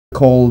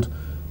called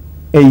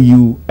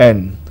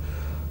AUN.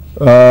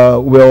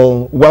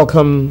 We'll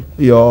welcome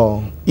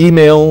your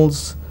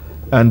emails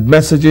and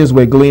messages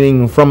we're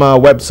gleaning from our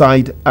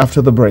website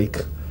after the break.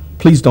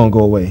 Please don't go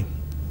away.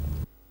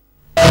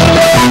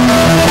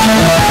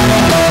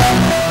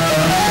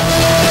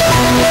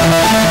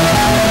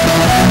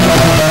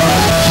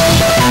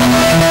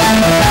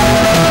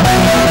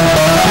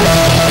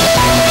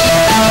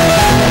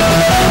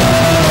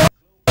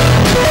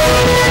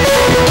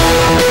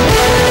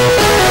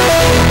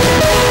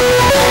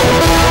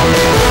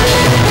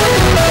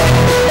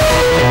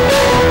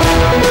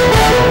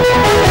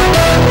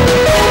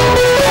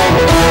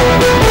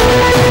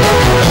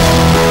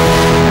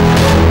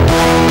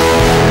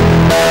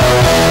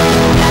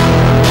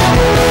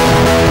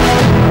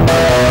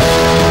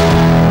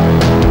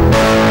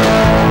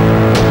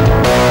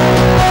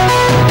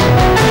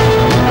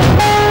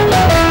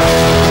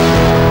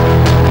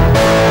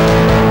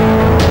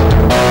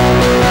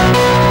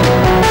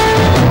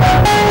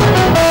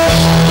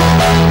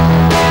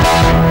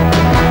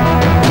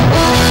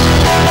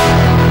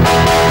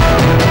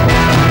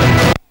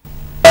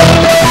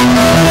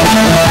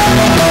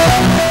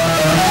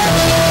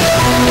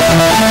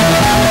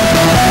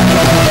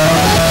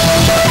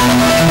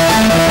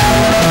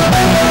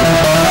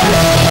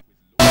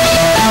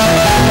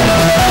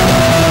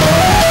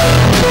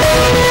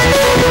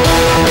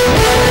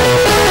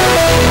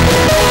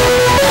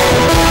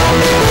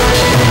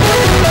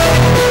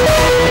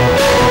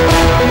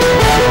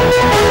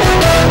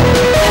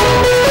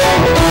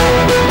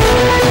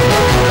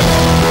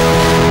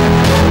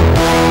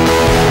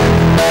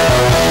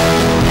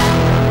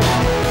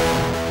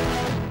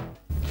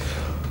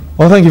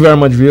 Well, thank you very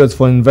much, viewers,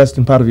 for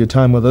investing part of your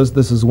time with us.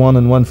 This is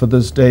One-on-One for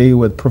this day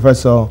with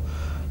Professor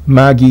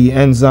Margee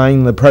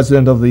Ensign, the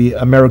president of the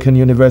American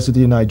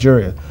University in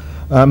Nigeria.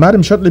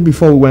 Madam, shortly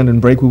before we went on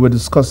break, we were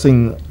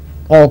discussing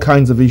all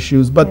kinds of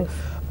issues, but yes.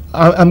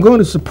 I'm going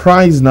to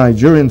surprise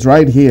Nigerians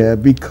right here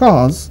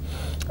because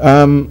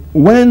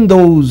when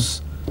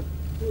those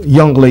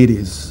young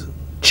ladies,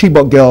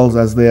 Chibok girls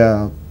as they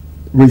are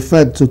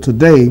referred to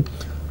today,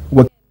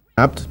 were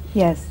kidnapped,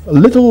 yes,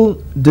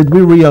 little did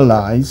we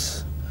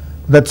realize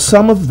that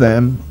some of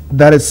them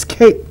that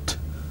escaped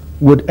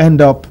would end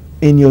up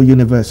in your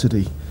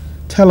university.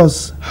 Tell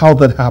us how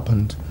that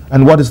happened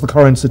and what is the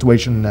current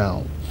situation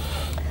now.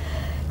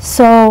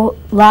 So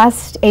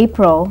last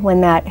April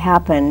when that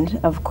happened,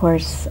 of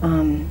course,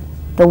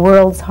 the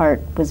world's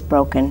heart was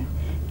broken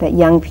that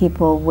young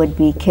people would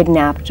be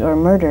kidnapped or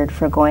murdered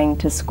for going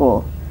to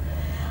school.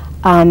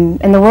 And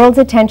the world's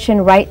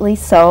attention, rightly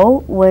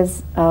so,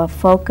 was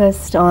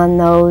focused on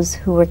those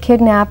who were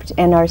kidnapped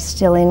and are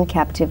still in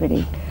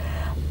captivity.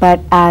 But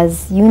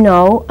as you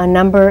know, a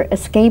number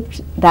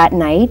escaped that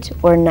night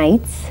or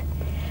nights.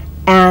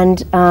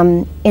 And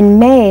in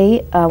May,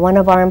 one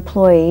of our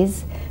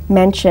employees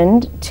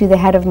mentioned to the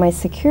head of my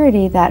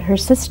security that her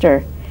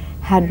sister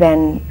had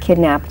been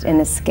kidnapped and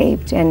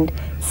escaped. And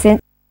since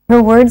her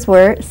words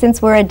were,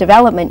 since we're a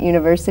development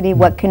university,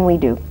 what can we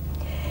do?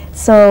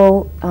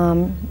 So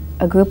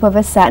a group of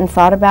us sat and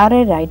thought about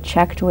it. I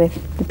checked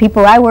with the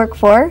people I work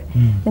for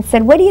and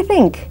said, what do you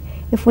think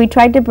if we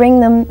tried to bring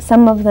them,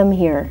 some of them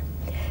here?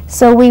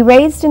 So we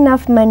raised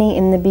enough money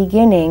in the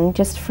beginning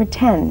just for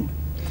 10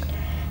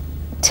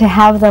 to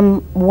have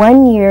them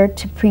 1 year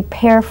to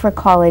prepare for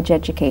college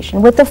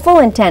education with the full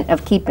intent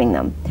of keeping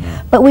them.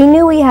 But we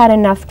knew we had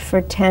enough for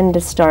 10 to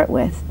start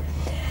with.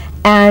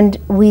 And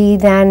we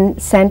then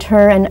sent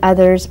her and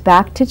others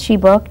back to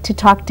Chibok to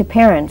talk to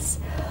parents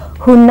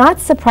who, not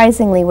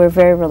surprisingly, were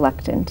very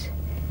reluctant.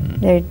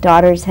 Their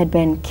daughters had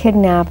been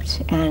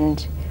kidnapped,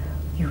 and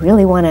you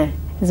really want to,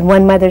 as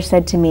one mother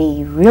said to me,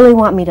 you really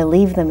want me to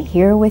leave them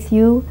here with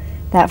you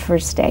that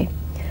first day.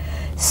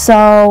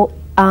 So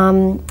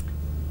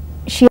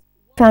she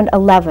found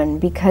 11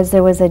 because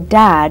there was a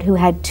dad who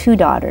had 2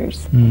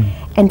 daughters.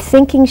 And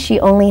thinking she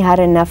only had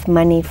enough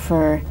money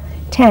for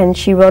 10,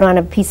 she wrote on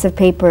a piece of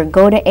paper,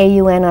 go to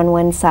AUN on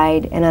one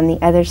side and on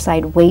the other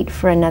side, wait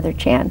for another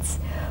chance.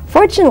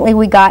 Fortunately,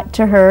 we got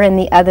to her and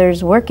the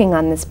others working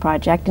on this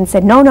project and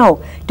said, no, no,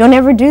 don't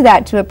ever do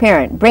that to a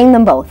parent. Bring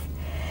them both.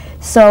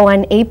 So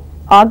on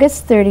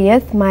August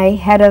 30th, my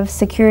head of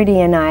security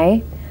and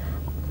I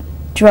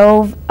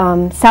drove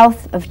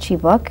south of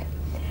Chibok,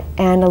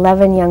 and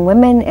 11 young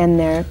women and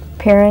their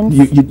parents.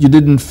 You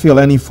didn't feel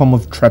any form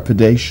of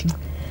trepidation?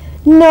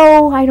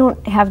 No, I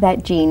don't have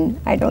that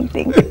gene, I don't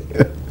think.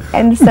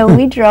 And so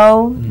we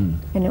drove,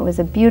 and it was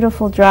a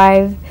beautiful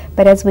drive.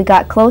 But as we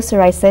got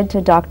closer, I said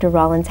to Dr.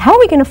 Rollins, how are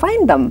we going to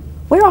find them?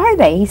 Where are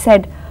they? He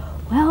said,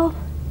 well,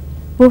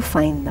 we'll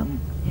find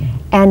them.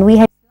 And we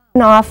had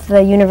taken off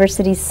the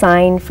university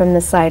sign from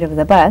the side of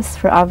the bus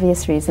for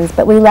obvious reasons,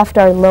 but we left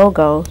our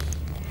logo,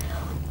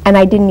 and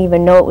I didn't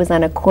even know it was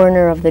on a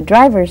corner of the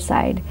driver's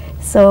side.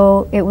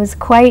 So it was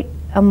quite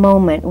a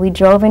moment. We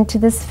drove into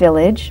this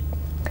village,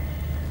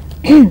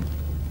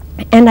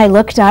 and I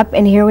looked up,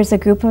 and here was a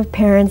group of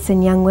parents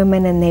and young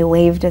women, and they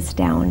waved us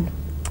down.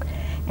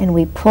 And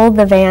we pulled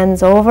the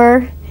vans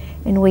over,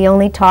 and we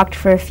only talked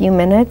for a few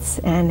minutes,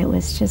 and it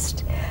was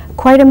just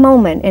quite a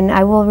moment. And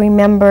I will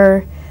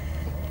remember,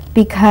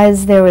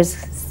 because there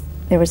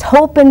was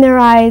hope in their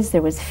eyes,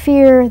 there was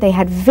fear, they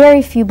had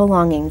very few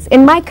belongings.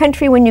 In my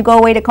country, when you go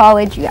away to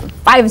college, you have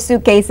 5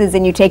 suitcases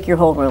and you take your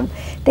whole room.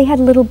 They had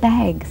little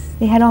bags.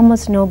 They had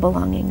almost no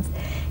belongings.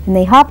 And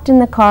they hopped in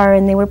the car,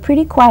 and they were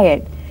pretty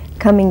quiet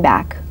coming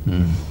back.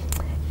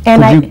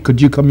 And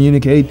could you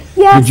communicate?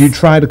 Yes. Did you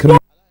try to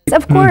communicate? Yes,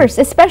 of course,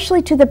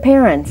 especially to the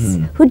parents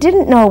who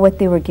didn't know what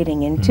they were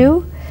getting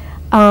into.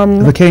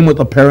 They came with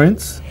the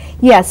parents?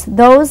 Yes,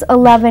 those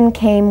 11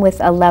 came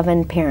with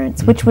 11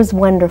 parents, which was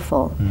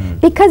wonderful,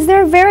 because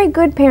they're very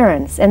good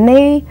parents, and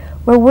they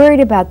were worried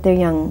about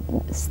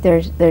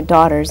their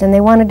daughters, and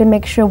they wanted to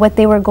make sure what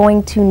they were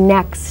going to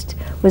next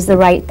was the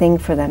right thing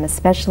for them,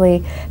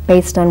 especially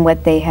based on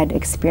what they had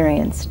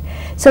experienced.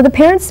 So the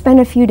parents spent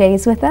a few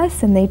days with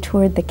us, and they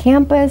toured the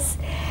campus,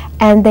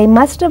 and they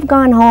must have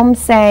gone home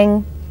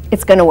saying,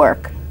 it's going to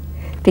work,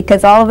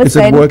 because all of a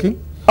sudden... Is it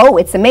working? Oh,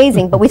 it's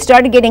amazing, but we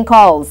started getting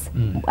calls.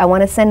 I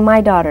want to send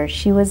my daughter.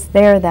 She was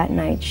there that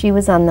night. She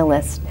was on the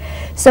list.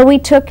 So we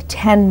took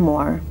 10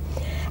 more.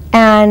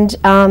 And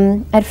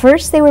at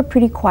first they were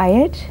pretty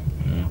quiet,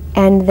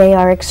 and they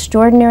are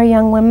extraordinary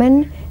young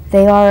women.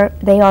 They are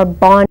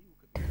bonded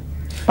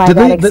by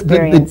that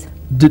experience.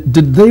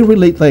 Did they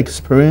relate their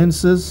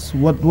experiences?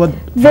 What?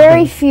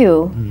 Very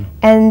few,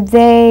 and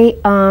they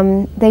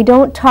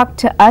don't talk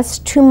to us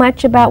too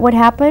much about what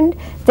happened.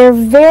 They're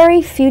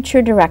very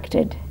future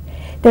directed.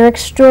 They're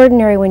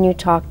extraordinary when you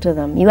talk to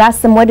them. You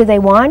ask them what do they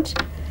want,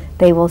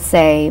 they will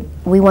say,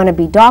 we want to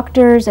be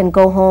doctors and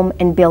go home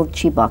and build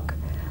Chibok.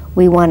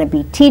 We want to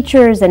be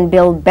teachers and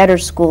build better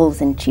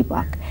schools in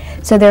Chibok.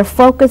 So they're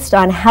focused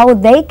on how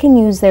they can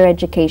use their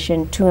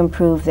education to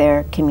improve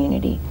their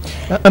community.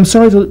 I'm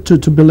sorry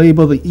to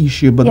belabor the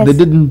issue, but yes.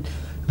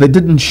 they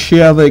didn't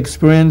share their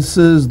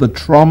experiences, the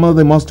trauma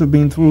they must have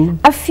been through?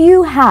 A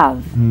few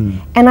have.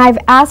 And I've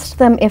asked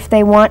them if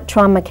they want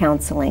trauma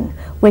counseling,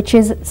 which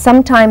is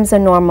sometimes a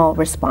normal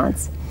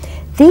response.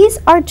 These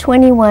are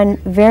 21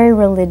 very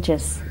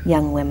religious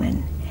young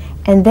women,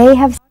 and they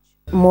have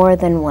more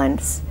than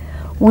once.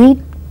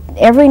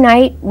 Every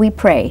night we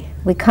pray.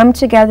 We come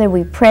together,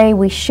 we pray,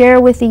 we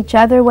share with each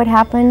other what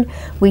happened,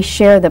 we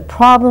share the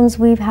problems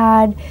we've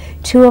had.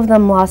 2 of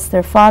them lost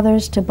their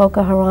fathers to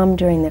Boko Haram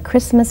during the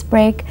Christmas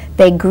break.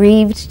 They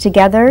grieved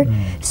together.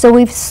 So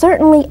we've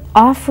certainly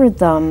offered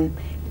them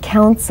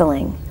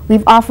counseling.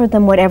 We've offered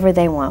them whatever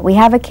they want. We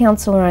have a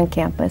counselor on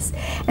campus,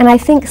 and I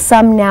think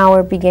some now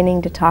are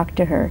beginning to talk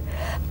to her.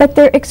 But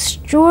they're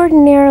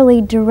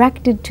extraordinarily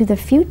directed to the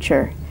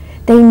future.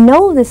 They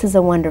know this is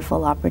a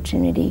wonderful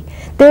opportunity.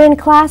 They're in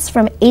class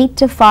from 8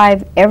 to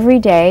 5 every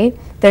day.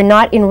 They're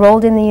not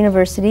enrolled in the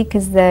university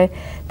because the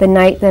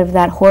night of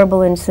that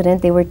horrible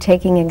incident, they were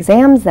taking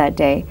exams that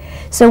day.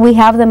 So we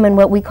have them in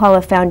what we call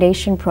a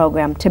foundation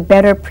program to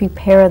better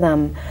prepare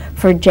them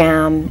for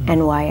JAM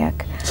and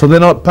WIAC. So they're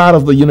not part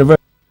of the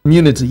university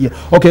community yet.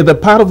 Okay, they're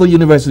part of the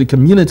university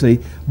community,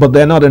 but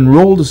they're not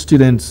enrolled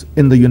students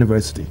in the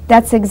university.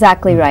 That's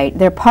exactly right.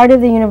 They're part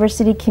of the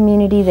university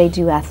community. They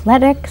do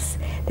athletics.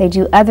 They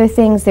do other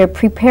things. They're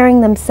preparing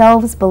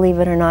themselves, believe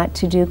it or not,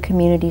 to do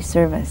community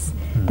service.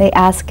 They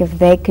ask if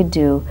they could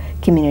do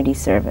community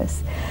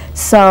service.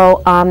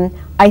 So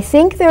I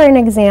think they're an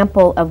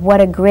example of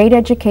what a great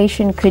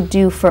education could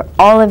do for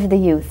all of the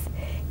youth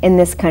in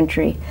this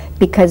country,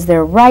 because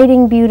they're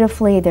writing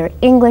beautifully, their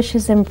English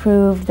has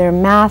improved, their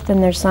math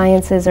and their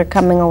sciences are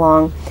coming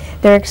along.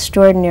 They're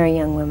extraordinary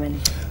young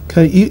women.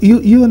 Okay,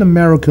 you're an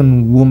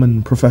American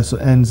woman, Professor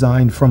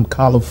Ensign, from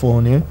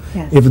California,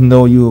 Yes. even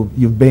though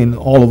you've been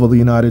all over the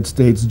United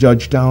States,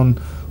 Georgetown,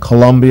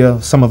 Columbia,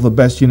 some of the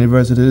best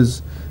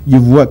universities,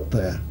 you've worked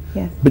there.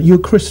 Yes. But you're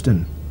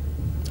Christian.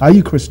 Are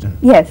you Christian?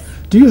 Yes.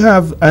 Do you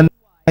have, and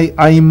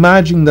I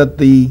imagine that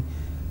the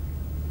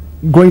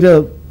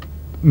greater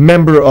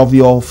member of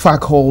your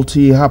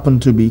faculty happen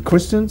to be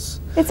Christians?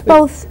 It's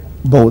both.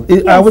 Both.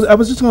 Yes. I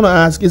was just going to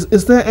ask,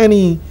 is there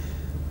any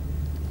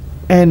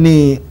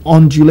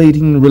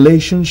undulating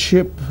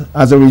relationship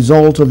as a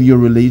result of your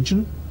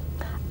religion?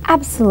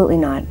 Absolutely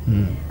not.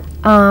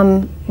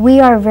 We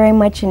are very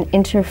much an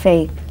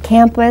interfaith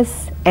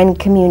campus and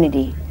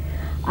community.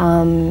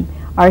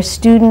 Our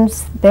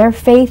students, their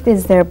faith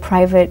is their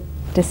private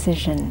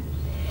decision,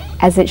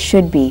 as it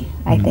should be,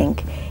 I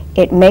think.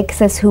 It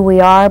makes us who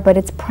we are, but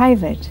it's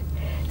private.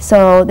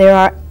 So there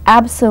are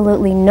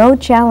absolutely no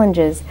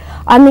challenges.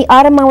 On the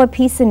Ottawa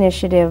Peace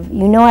Initiative,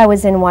 you know I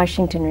was in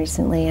Washington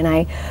recently, and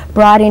I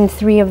brought in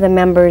 3 of the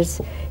members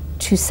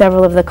to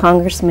several of the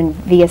congressmen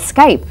via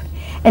Skype.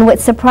 And what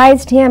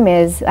surprised him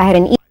is I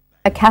had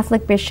a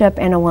Catholic bishop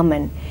and a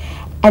woman,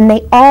 and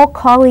they all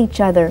call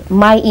each other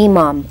my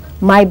imam,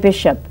 my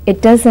bishop.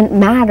 It doesn't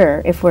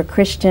matter if we're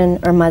Christian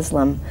or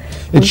Muslim.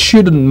 It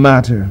shouldn't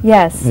matter.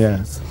 Yes.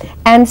 Yes.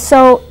 And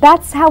so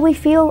that's how we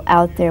feel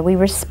out there. We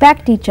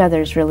respect each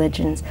other's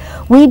religions.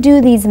 We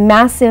do these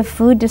massive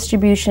food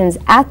distributions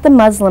at the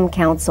Muslim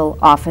Council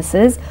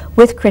offices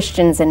with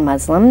Christians and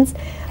Muslims.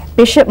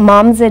 Bishop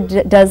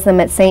Mamza does them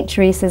at St.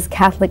 Teresa's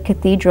Catholic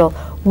Cathedral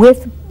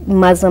with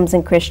Muslims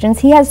and Christians.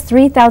 He has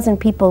 3,000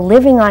 people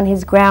living on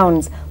his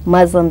grounds,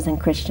 Muslims and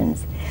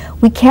Christians.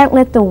 We can't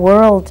let the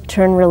world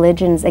turn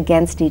religions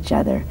against each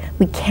other.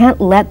 We can't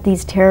let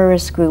these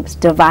terrorist groups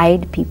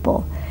divide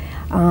people.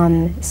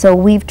 So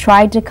we've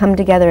tried to come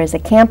together as a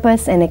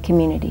campus and a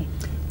community.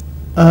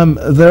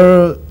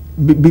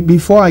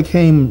 Before I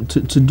came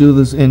to do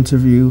this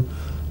interview,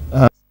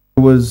 there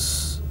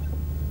was,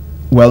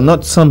 well,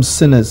 not some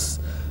cynics,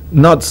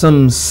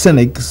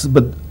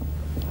 but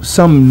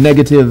some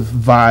negative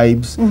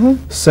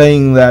vibes,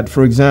 saying that,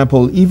 for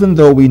example, even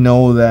though we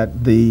know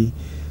that the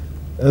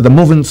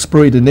movement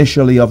spirit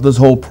initially of this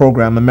whole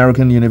program,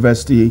 American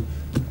University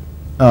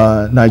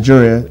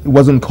Nigeria, it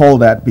wasn't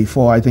called that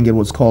before. I think it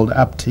was called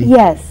APTI.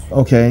 Yes.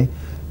 Okay.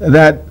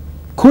 That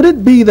could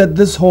it be that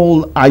this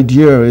whole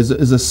idea is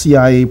a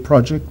CIA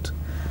project?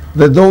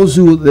 That those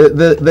who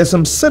there's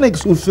some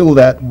cynics who feel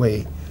that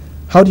way.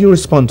 How do you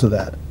respond to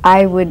that?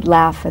 I would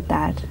laugh at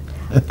that.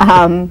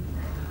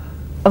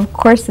 Of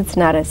course it's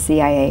not a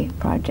CIA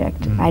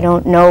project. I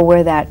don't know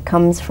where that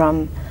comes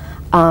from.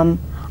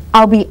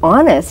 I'll be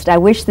honest, I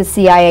wish the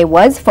CIA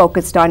was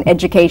focused on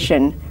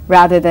education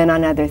rather than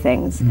on other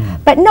things.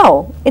 But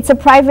no, it's a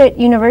private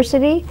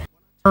university.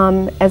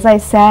 As I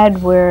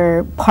said,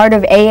 we're part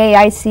of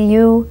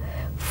AAICU,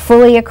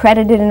 fully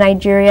accredited in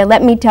Nigeria.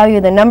 Let me tell you,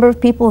 the number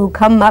of people who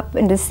come up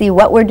and to see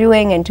what we're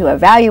doing and to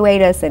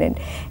evaluate us and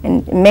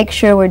make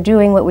sure we're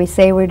doing what we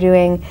say we're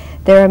doing,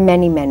 there are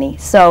many, many.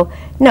 So,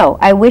 no,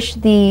 I wish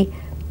the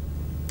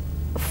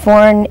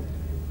foreign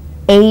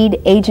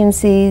aid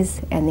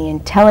agencies and the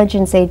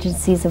intelligence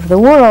agencies of the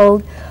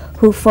world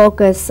who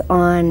focus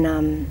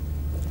on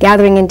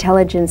gathering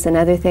intelligence and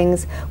other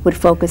things would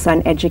focus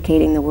on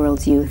educating the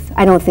world's youth.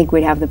 I don't think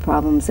we'd have the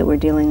problems that we're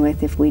dealing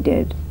with if we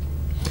did.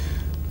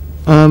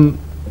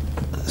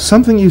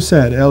 Something you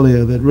said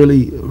earlier that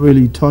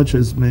really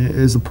touches me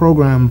is a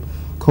program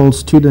called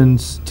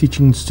Students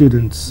Teaching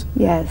Students.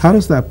 Yes. How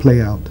does that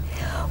play out?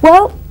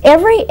 Well,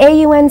 every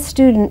AUN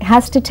student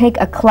has to take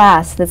a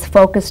class that's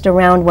focused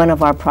around one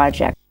of our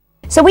projects.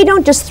 So we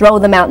don't just throw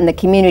them out in the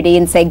community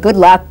and say, good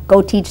luck,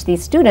 go teach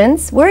these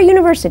students. We're a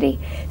university.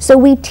 So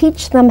we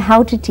teach them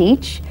how to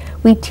teach.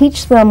 We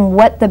teach them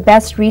what the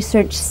best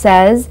research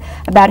says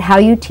about how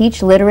you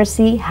teach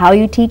literacy, how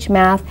you teach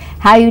math,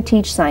 how you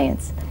teach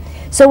science.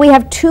 So we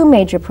have two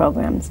major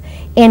programs.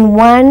 In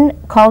one,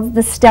 called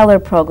the Stellar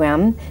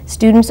program,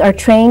 students are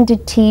trained to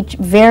teach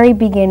very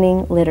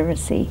beginning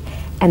literacy.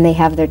 And they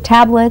have their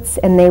tablets,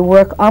 and they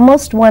work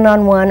almost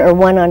one-on-one or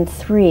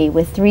one-on-three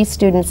with 3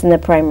 students in the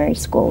primary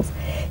schools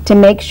to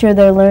make sure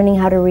they're learning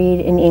how to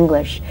read in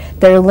English.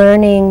 They're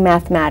learning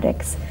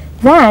mathematics.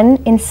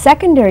 Then, in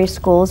secondary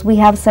schools, we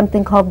have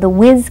something called the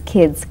Whiz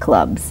Kids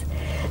clubs.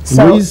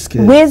 So, Whiz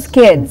Kids. Whiz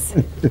Kids,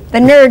 the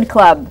nerd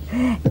club.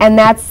 And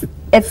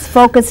it's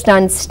focused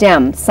on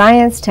STEM,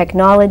 science,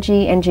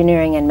 technology,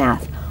 engineering, and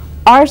math.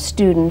 Our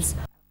students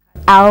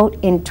are out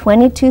in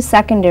 22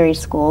 secondary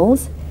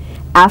schools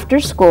after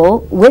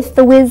school with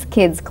the Whiz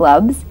Kids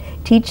clubs,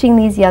 teaching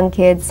these young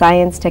kids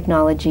science,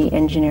 technology,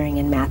 engineering,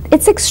 and math.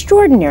 It's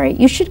extraordinary.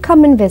 You should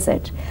come and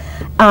visit.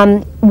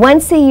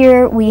 Once a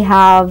year we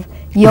have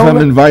Yola. If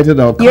I'm invited,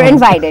 I'll come. You're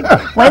invited.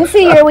 Once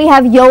a year we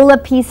have Yola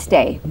Peace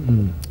Day.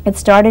 It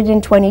started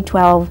in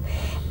 2012,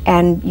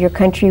 and your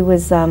country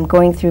was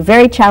going through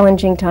very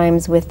challenging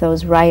times with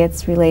those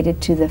riots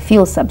related to the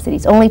fuel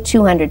subsidies. Only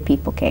 200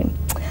 people came.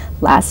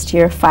 Last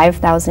year,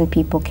 5,000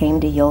 people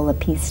came to Yola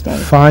Peace Day.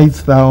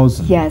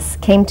 5,000? Yes,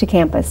 came to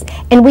campus.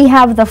 And we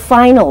have the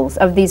finals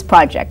of these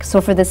projects.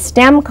 So for the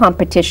STEM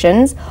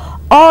competitions,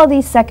 all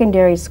these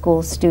secondary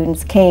school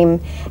students came,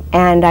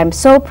 and I'm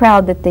so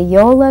proud that the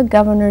Yola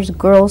Governor's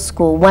Girls'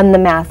 School won the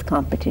math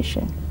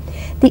competition.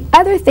 The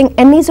other thing,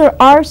 and these are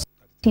our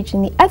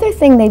teaching, the other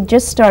thing they've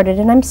just started,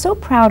 and I'm so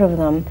proud of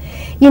them,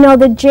 you know,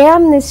 the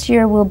jam this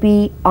year will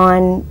be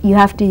on, you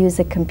have to use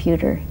a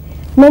computer.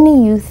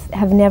 Many youth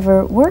have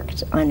never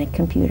worked on a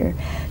computer.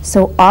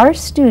 So our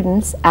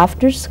students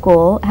after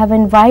school have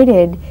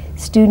invited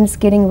students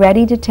getting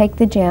ready to take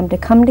the jam to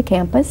come to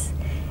campus,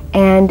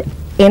 and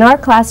in our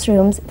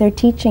classrooms they're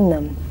teaching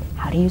them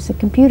how to use a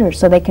computer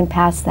so they can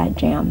pass that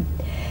jam.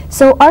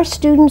 So our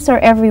students are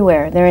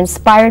everywhere. They're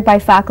inspired by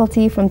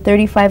faculty from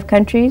 35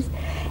 countries.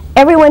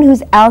 Everyone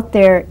who's out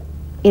there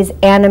is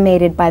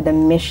animated by the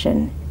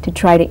mission to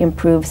try to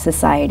improve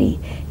society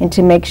and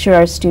to make sure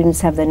our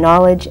students have the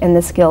knowledge and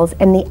the skills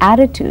and the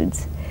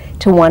attitudes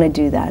to want to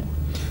do that.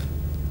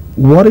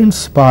 What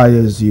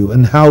inspires you,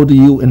 and how do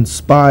you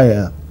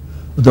inspire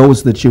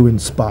those that you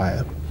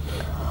inspire?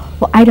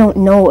 Well, I don't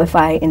know if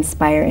I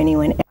inspire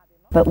anyone,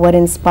 but what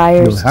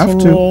inspires You'll have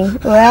to to. me,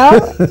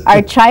 well,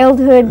 our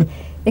childhood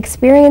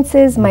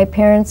experiences. My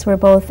parents were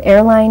both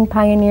airline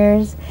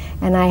pioneers,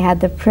 and I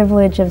had the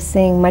privilege of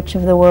seeing much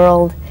of the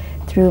world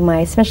through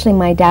especially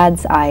my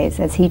dad's eyes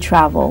as he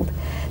traveled.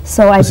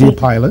 So Was he a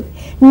pilot?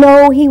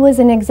 No, he was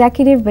an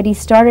executive, but he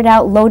started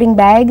out loading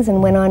bags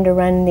and went on to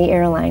run the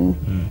airline.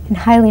 And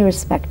highly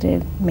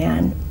respected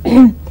man.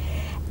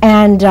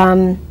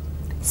 And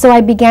So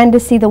I began to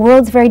see the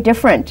world's very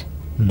different.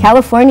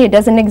 California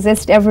doesn't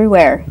exist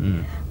everywhere.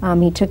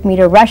 He took me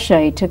to Russia,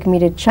 he took me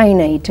to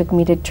China, he took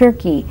me to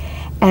Turkey,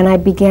 and I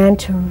began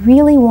to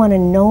really want to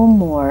know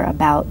more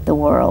about the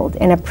world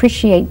and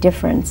appreciate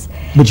difference.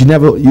 But you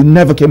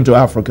never came to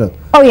Africa?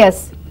 Oh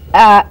yes,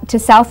 to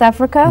South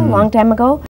Africa a long time ago.